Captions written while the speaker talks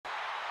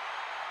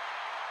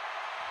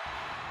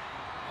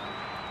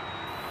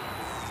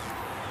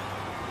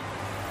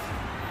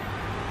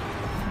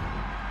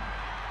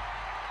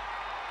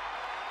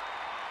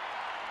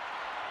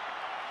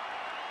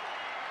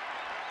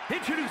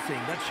Introducing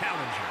the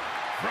challenger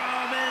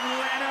from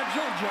Atlanta,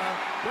 Georgia,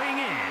 weighing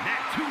in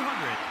at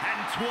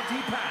 220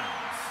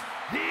 pounds,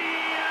 the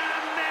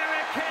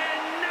American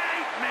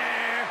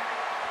Nightmare,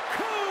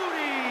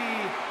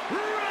 Cody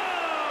Rhodes.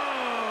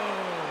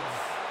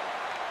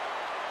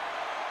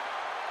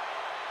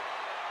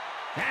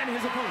 And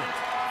his opponent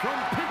from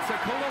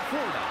Pensacola,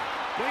 Florida,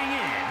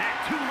 weighing in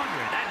at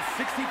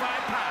 265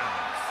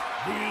 pounds,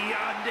 the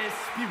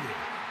undisputed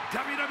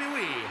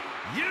WWE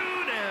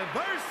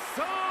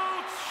Universal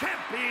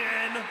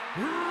Champion,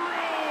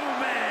 Roman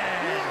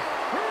Reigns.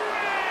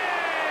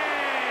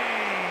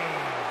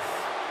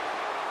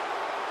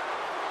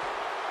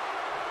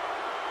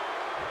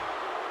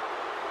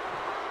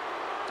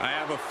 I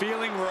have a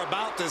feeling we're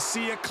about to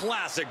see a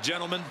classic,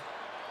 gentlemen.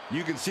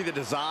 You can see the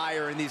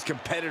desire in these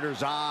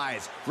competitors'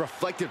 eyes,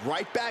 reflected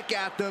right back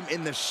at them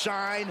in the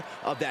shine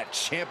of that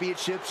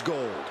championship's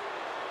gold.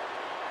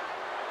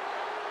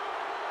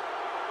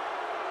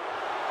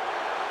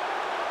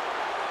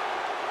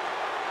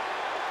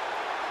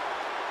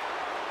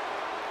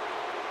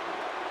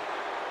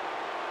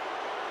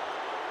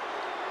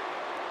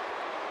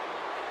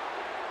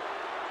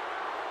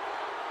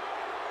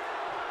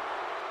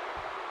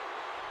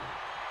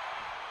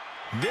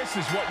 This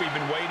is what we've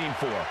been waiting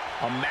for,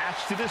 a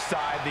match to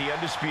decide the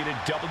undisputed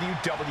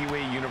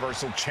WWE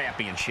Universal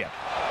Championship.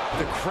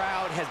 The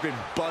crowd has been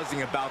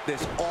buzzing about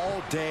this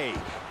all day.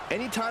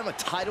 Anytime a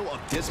title of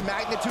this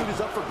magnitude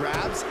is up for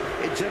grabs,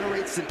 it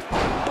generates an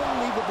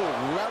unbelievable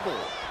level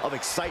of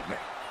excitement.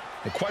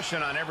 The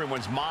question on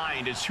everyone's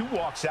mind is who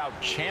walks out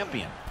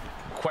champion?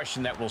 A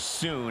question that we'll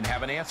soon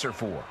have an answer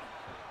for.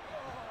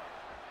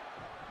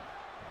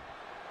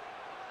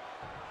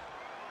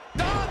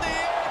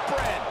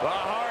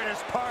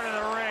 Part of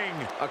the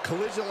ring. A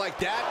collision like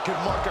that could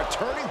mark a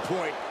turning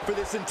point for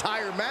this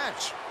entire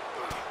match.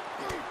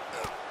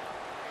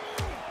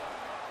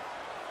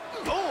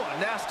 Oh, a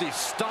nasty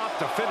stop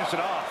to finish it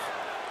off.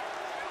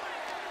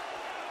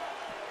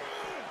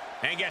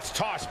 And gets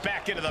tossed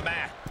back into the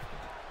mat.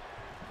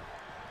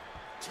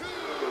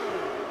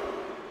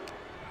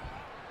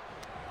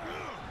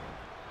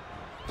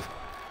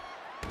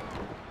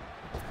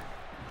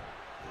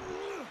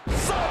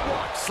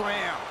 Sidewalk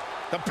slam.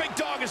 The big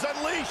dog is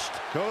unleashed.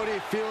 Cody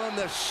feeling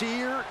the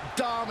sheer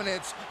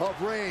dominance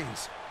of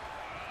Reigns.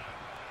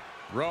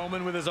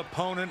 Roman with his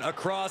opponent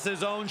across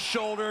his own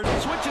shoulder.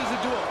 Switches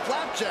into a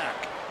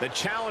flapjack. The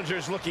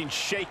challenger's looking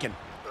shaken.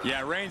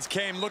 Yeah, Reigns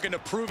came looking to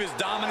prove his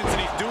dominance, and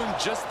he's doing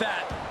just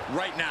that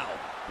right now.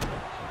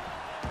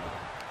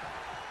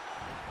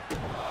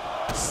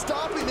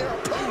 Stopping their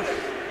opponent.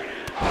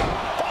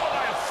 Followed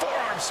by a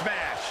forearm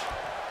smash.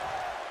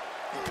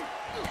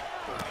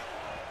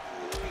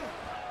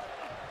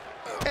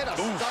 And a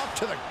stop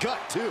to the gut,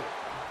 too.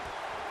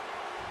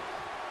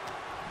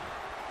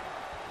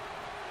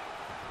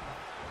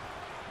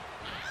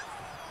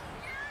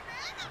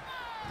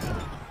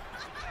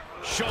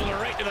 Shoulder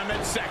right to the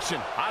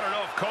midsection. I don't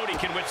know if Cody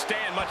can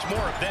withstand much more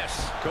of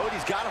this.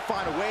 Cody's got to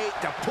find a way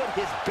to put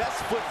his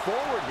best foot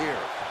forward here.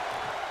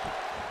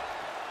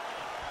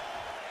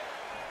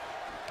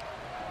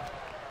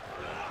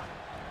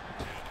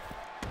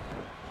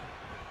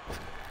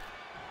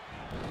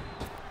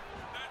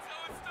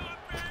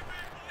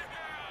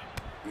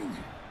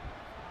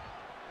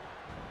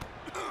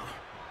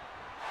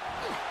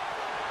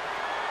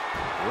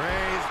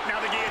 Reigns.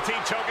 Now the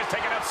guillotine choke is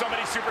taking out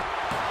somebody super.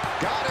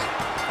 Got it.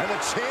 And the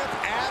champ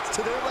adds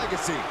to their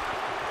legacy.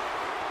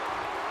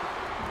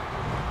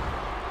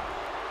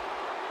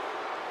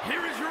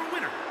 Here is your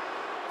winner,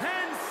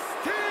 and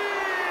still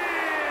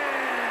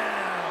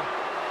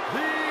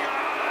the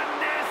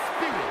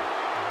undisputed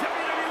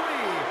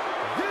WWE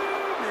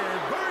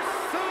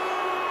Universal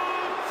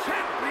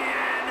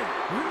Champion,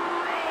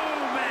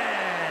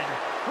 Roman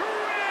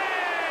Reigns.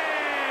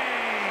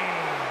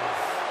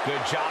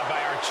 Good job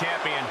by our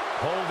champion,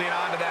 holding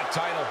on to that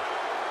title.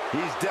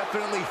 He's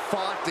definitely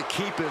fought to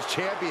keep his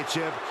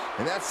championship,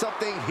 and that's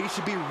something he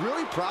should be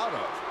really proud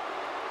of.